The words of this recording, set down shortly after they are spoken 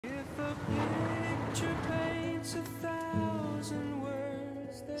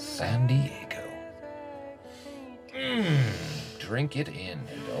San Diego. Drink it in.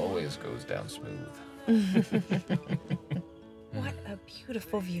 It always goes down smooth. What a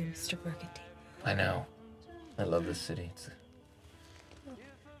beautiful view, Mr. Burgundy. I know. I love this city.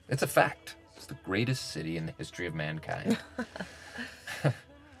 It's a fact. It's the greatest city in the history of mankind.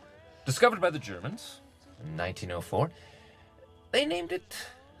 Discovered by the Germans in 1904, they named it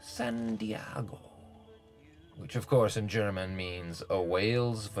San Diego, which of course in German means a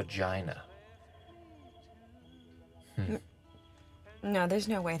whale's vagina. No, there's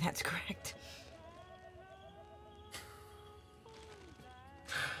no way that's correct.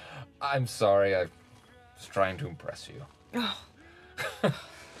 I'm sorry, I was trying to impress you. Oh.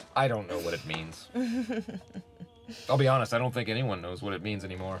 I don't know what it means. I'll be honest, I don't think anyone knows what it means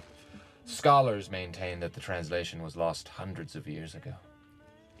anymore. Scholars maintain that the translation was lost hundreds of years ago.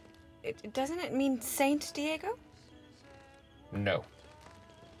 Doesn't it mean Saint Diego? No.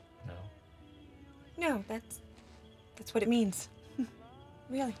 No. No, that's what it means.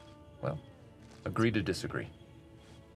 Really. Well, agree to disagree.